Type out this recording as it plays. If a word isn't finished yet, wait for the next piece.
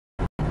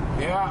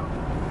Yeah.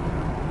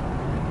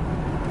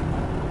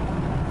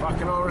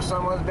 Fucking over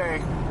someone's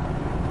day.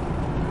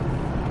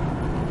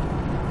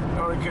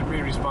 Or they could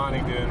be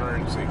responding to an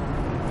emergency.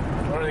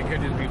 Or they could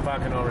just be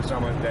fucking over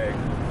someone's day.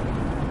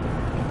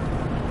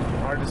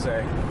 Hard to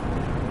say.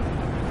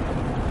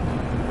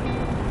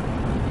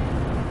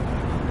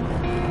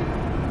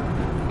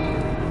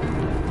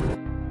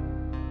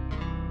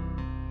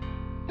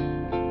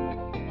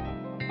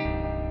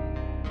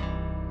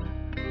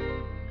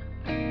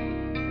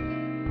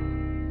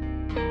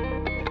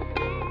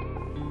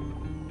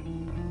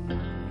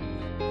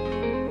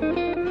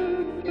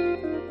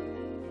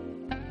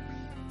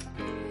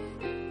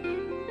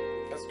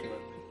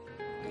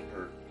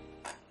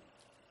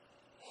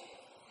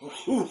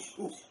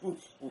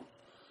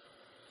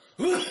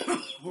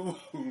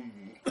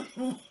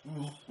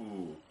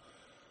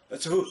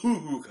 That's a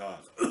hoo-hoo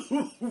cough.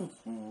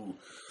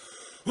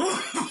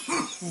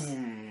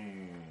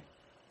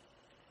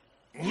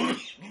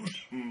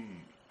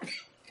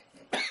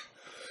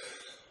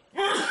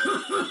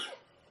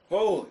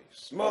 Holy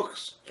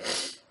smokes.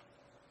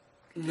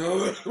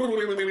 No.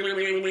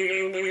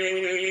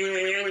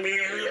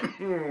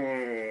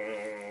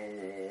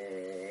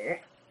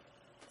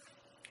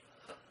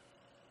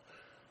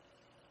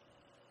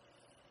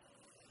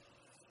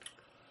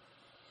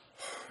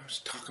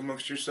 Just talk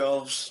amongst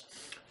yourselves.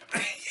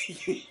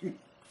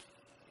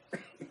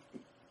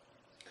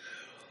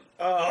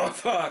 Oh,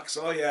 fuck.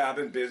 So, yeah, I've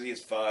been busy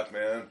as fuck,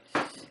 man.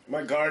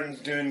 My garden's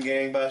doing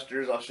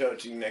gangbusters. I'll show it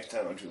to you next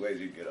time. I'm too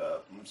lazy to get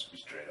up. I'm just be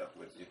straight up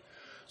with you.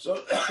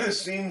 So, it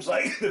seems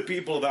like the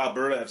people of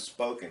Alberta have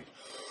spoken.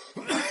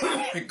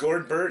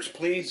 Gord Birch,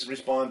 please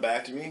respond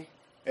back to me.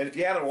 And if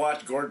you haven't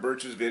watched Gord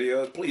Birch's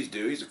videos, please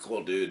do. He's a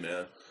cool dude,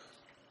 man.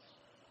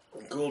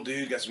 Cool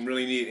dude, got some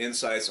really neat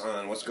insights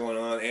on what's going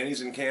on, and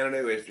he's in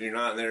Canada. If you're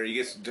not there, you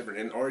get some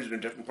different, or he's in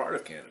a different part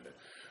of Canada,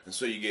 and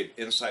so you get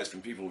insights from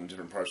people in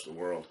different parts of the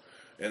world.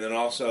 And then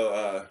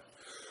also,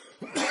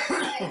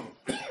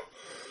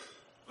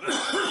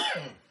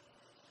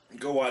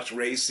 go watch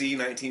Ray C.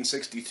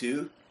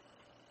 1962.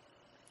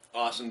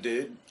 Awesome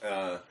dude.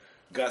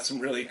 Got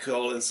some really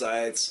cool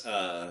insights.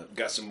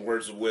 Got some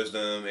words of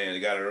wisdom, and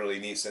got a really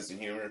neat sense of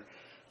humor.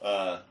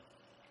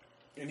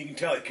 And you can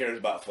tell he cares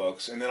about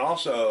folks. And then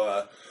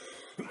also,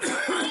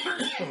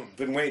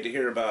 been waiting to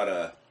hear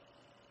about,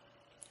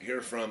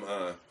 hear from,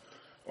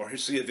 or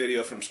see a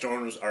video from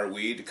Storms Our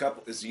Weed.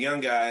 It's a young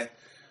guy.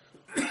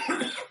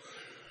 I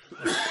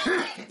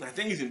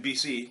think he's in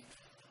BC,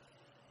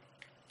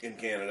 in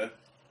Canada.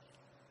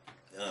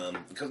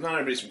 Because not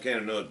everybody's from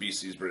Canada knows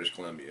BC is British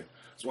Columbia.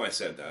 That's why I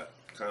said that.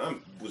 I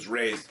was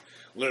raised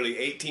literally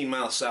 18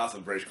 miles south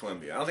of British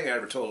Columbia. I don't think I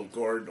ever told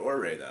Gord or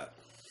Ray that.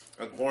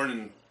 I was born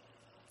in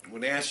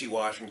Wenatchee,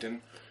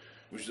 Washington,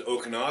 which is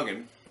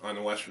Okanagan on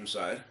the western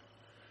side,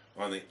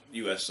 on the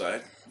U.S.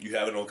 side. You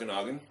have an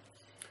Okanagan,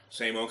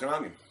 same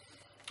Okanagan.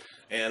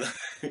 And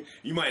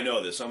you might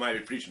know this, I might be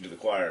preaching to the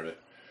choir,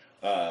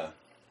 but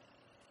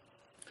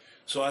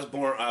so I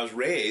was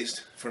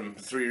raised from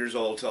 3 years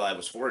old till I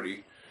was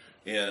 40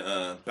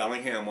 in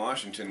Bellingham,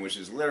 Washington, which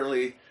is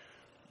literally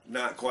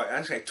not quite,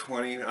 I'd say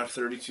 20 or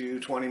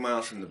 20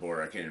 miles from the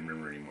border. I can't even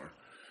remember anymore.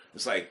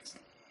 It's like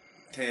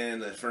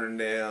 10 to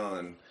Ferndale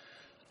and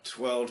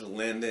 12 to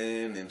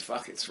Linden, and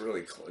fuck, it's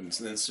really close. And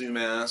then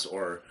Sumas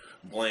or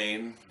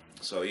Blaine.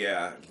 So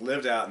yeah,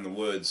 lived out in the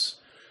woods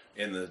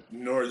in the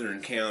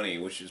northern county,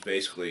 which is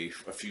basically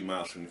a few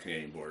miles from the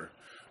Canadian border.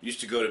 Used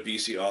to go to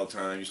BC all the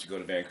time. Used to go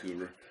to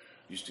Vancouver.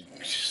 Used to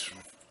just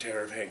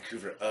tear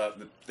Vancouver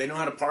up. They know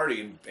how to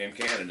party in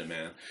Canada,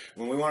 man.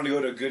 When we wanted to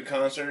go to a good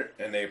concert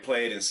and they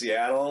played in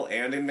Seattle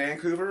and in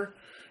Vancouver,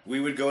 we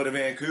would go to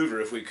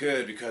Vancouver if we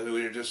could, because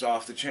we were just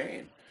off the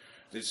chain.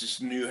 They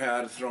just knew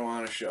how to throw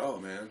on a show,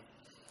 man.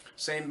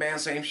 Same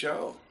band, same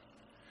show.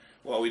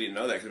 Well, we didn't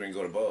know that because we didn't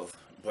go to both.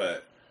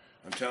 But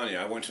I'm telling you,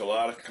 I went to a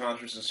lot of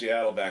concerts in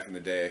Seattle back in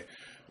the day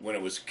when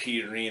it was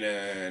Key Arena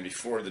and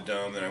before the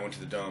Dome. Then I went to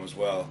the Dome as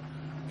well.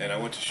 And I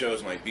went to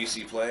shows like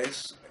BC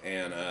Place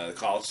and the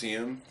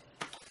Coliseum.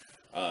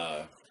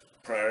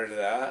 Prior to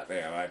that,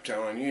 man, I'm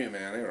telling you,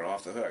 man, they were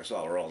off the hook. I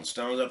saw the Rolling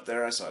Stones up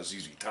there. I saw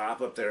ZZ Top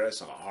up there. I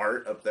saw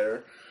Heart up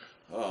there.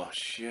 Oh,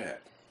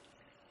 shit.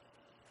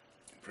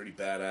 Pretty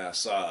badass.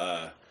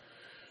 Saw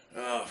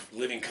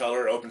Living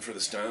Colour open for the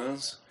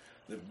Stones.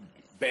 The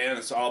band,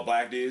 it's all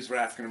black dudes, for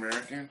African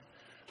American.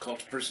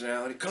 Cult of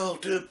Personality.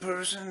 Cult of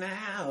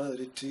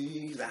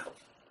Personality.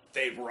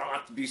 They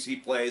rocked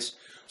BC Place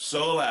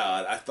so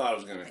loud, I thought it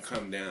was going to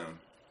come down.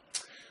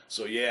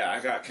 So yeah, I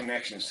got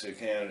connections to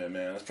Canada,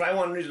 man. That's probably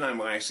one reason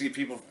when I see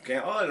people from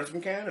Canada, oh, they're from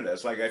Canada.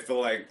 It's like I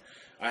feel like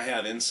I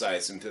have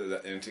insights into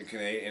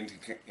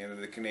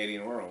the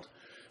Canadian world.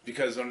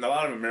 Because when a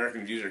lot of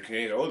American views are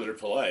Canadian, oh, they're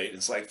polite.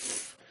 It's like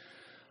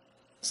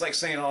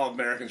saying all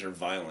Americans are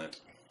violent.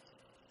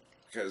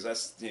 Because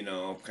that's, you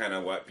know, kind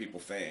of what people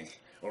think.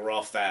 Well, we're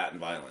all fat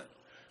and violent.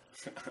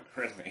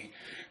 Really.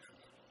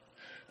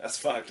 That's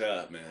fucked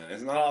up, man.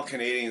 It's not all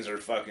Canadians are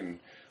fucking,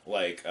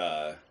 like,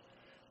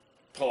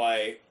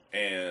 polite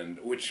and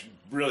which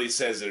really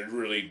says they're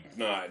really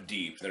not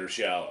deep. They're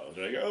shallow.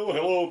 They're like, oh,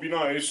 hello, be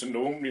nice, and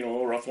don't,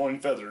 ruffle any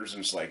feathers.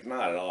 And it's like,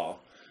 not at all.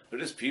 They're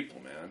just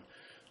people, man,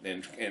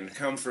 and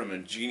come from a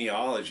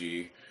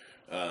genealogy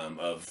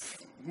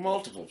of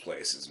multiple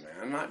places,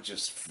 man, not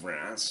just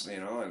France,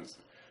 and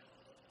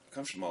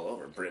comes from all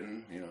over.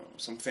 Britain,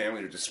 some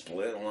families are just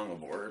split along the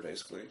border,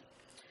 basically.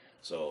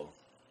 So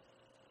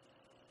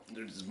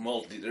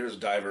there's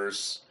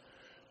diverse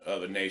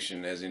of a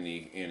nation as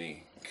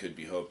any could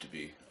be hoped to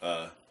be.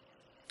 But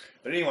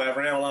anyway, I've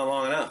ran along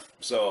long enough.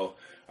 So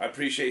I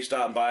appreciate you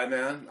stopping by,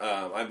 man.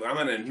 I'm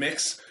going to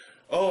mix.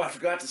 Oh, I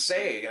forgot to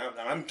say,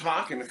 I'm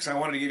talking because I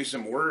wanted to give you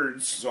some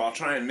words. So I'll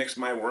try and mix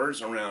my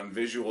words around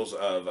visuals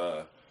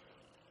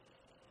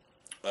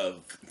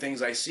of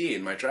things I see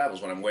in my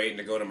travels when I'm waiting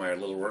to go to my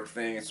little work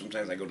thing. And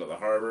sometimes I go to the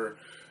harbor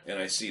and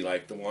I see,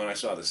 like, I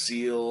saw the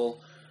seal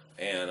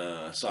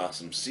and saw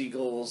some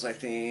seagulls, I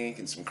think,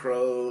 and some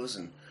crows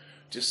and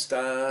just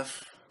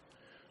stuff,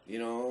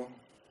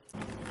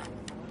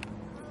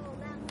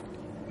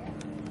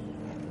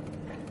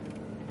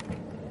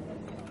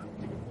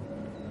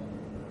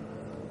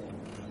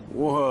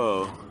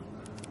 Whoa.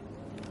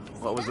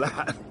 What was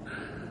that?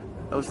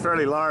 That was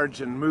fairly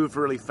large and moved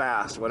really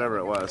fast, whatever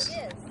it was.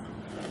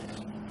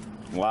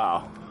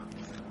 Wow.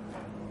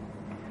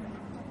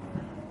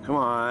 Come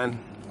on.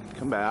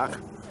 Come back.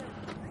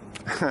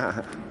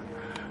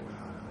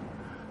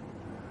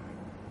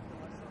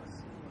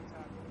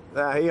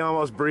 He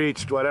almost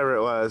breached whatever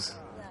it was.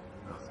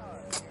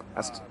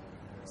 That's...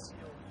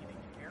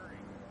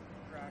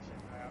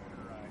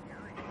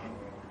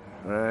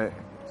 Right.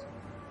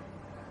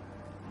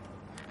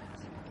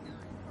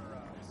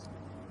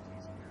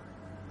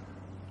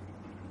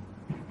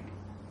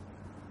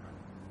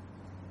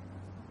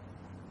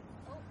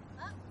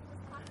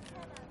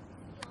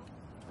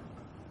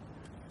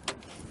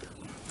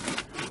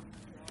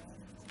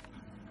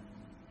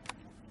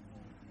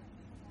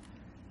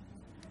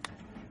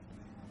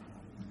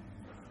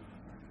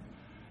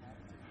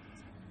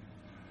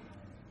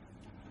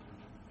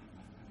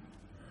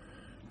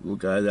 Little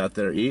guy's out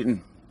there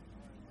eating.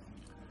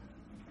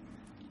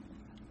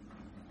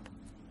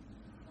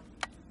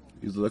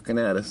 He's looking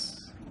at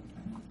us.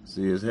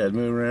 See his head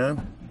move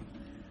around?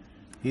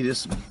 He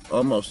just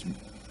almost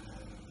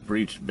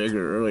breached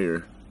bigger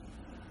earlier.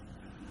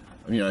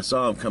 I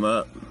saw him come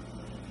up.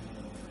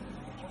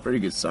 Pretty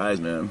good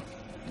size, man.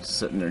 He's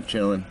sitting there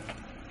chilling,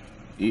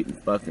 eating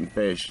fucking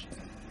fish.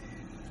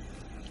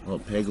 Little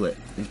piglet.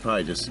 He's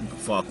probably just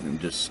fucking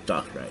just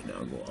stuffed right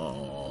now. Go,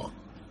 oh.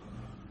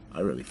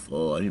 I'm really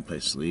full. I need to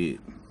play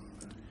sleep.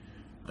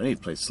 I need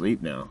to play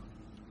sleep now.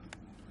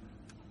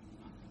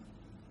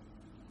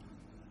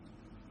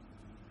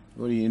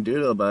 What are you gonna do,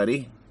 little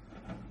buddy?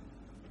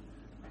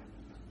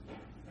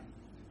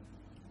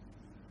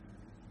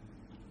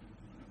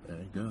 There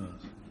he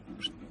goes.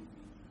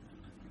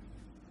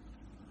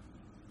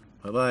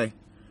 Bye-bye.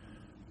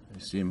 I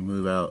see him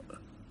move out.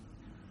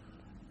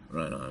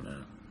 Right on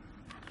now.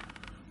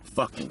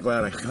 Fucking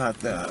glad I caught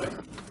that.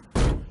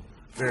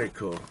 Very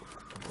cool.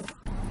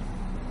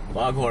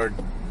 Log horde.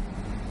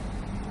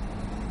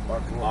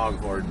 Fucking log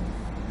horde.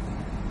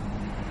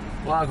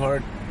 Log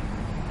horde.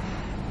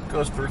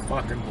 Goes for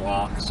fucking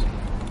blocks.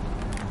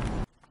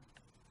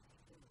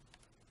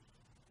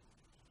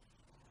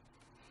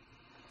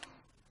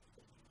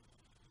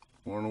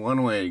 Only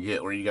one way to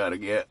get where you gotta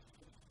get.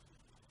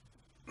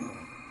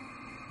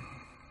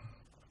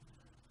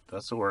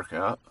 That's a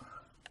workout.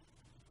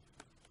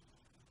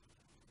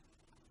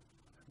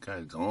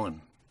 Guy's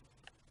going.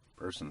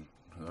 Person,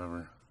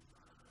 whoever.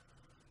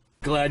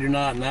 Glad you're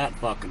not in that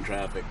fucking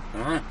traffic,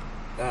 huh?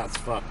 That's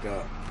fucked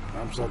up.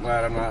 I'm so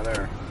glad I'm not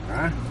there,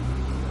 huh?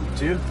 You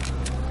too?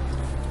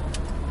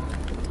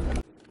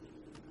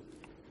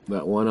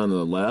 That one on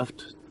the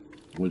left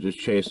was just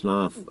chasing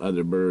off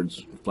other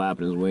birds,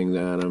 flapping his wings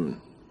at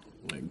him.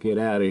 Like, get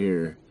out of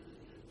here.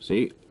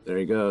 See? There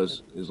he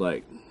goes. He's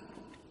like...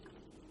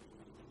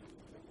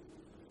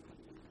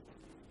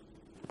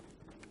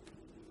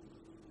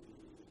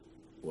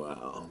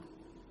 Wow.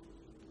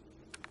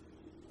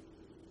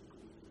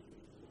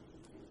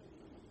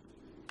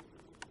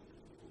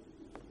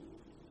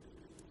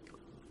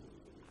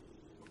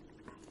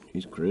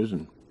 He's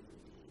cruising.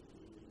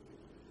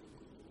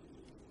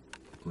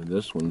 And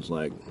this one's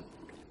like...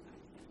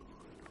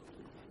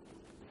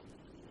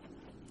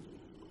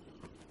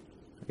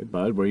 Hey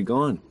bud, where you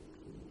going?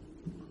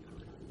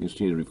 You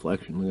see the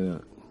reflection, look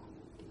at that.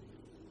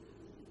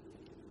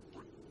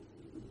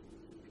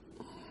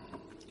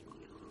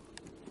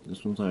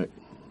 This one's like,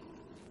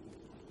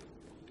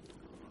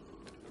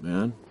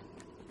 man,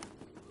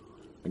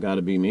 I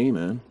gotta be me,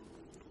 man.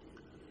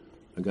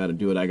 I gotta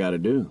do what I gotta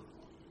do.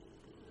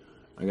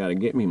 I gotta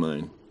get me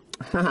mine.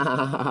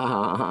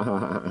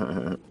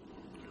 I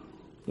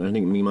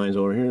think me mine's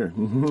over here.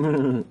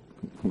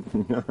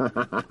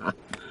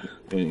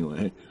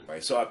 Anyway.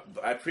 So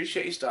I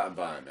appreciate you stopping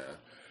by, man.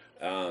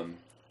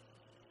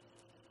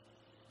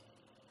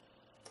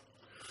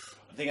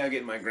 I think I'm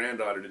getting my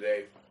granddaughter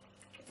today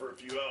for a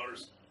few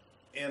hours.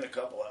 in a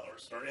couple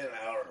hours, or in an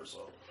hour or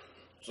so.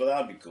 So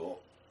that'd be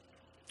cool.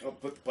 I'll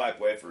put the pipe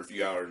away for a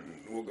few hours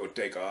and we'll go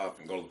take off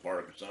and go to the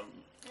park or something.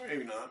 Or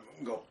maybe not.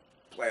 We'll go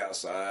play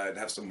outside,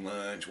 have some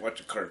lunch,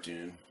 watch a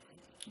cartoon.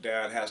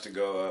 Dad has to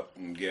go up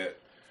and get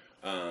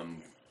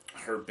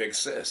her big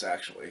sis,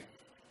 actually.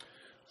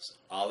 It's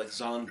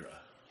Alexandra.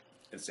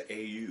 It's an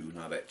A-U,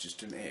 not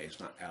just an A. It's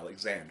not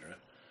Alexandra.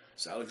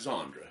 It's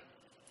Alexandra.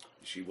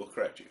 She will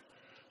correct you.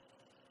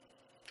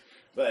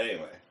 But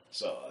anyway,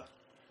 so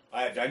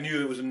I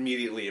knew it was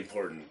immediately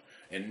important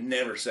and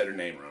never said her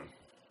name wrong.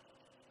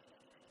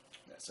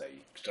 That's how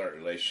you start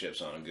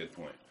relationships on a good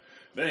point.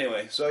 But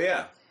anyway, so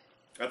yeah.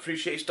 I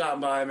appreciate you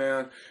stopping by,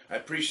 man. I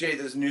appreciate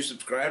those new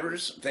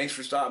subscribers. Thanks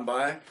for stopping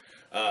by.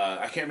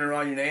 I can't remember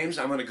all your names.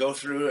 I'm going to go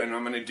through and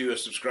I'm going to do a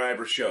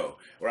subscriber show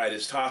where I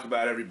just talk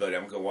about everybody.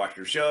 I'm going to go watch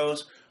your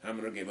shows. I'm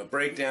going to give a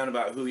breakdown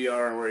about who you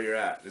are and where you're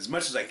at. As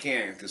much as I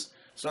can, because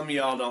some of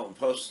y'all don't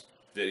post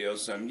videos,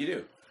 some of you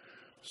do.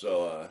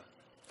 So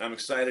I'm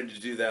excited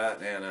to do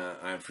that, and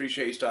I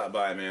appreciate you stopping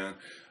by, man.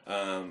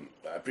 I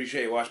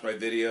appreciate you watching my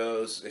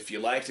videos. If you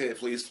liked it,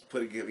 please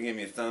give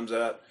me a thumbs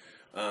up.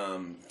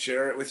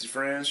 Share it with your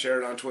friends.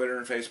 Share it on Twitter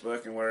and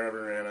Facebook and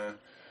wherever.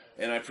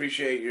 And I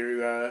appreciate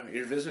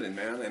your visiting,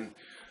 man. And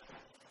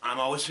I'm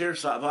always here.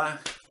 Stop by.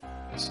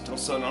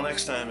 Until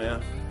next time,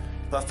 man.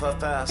 Puff, puff,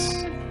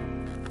 pass.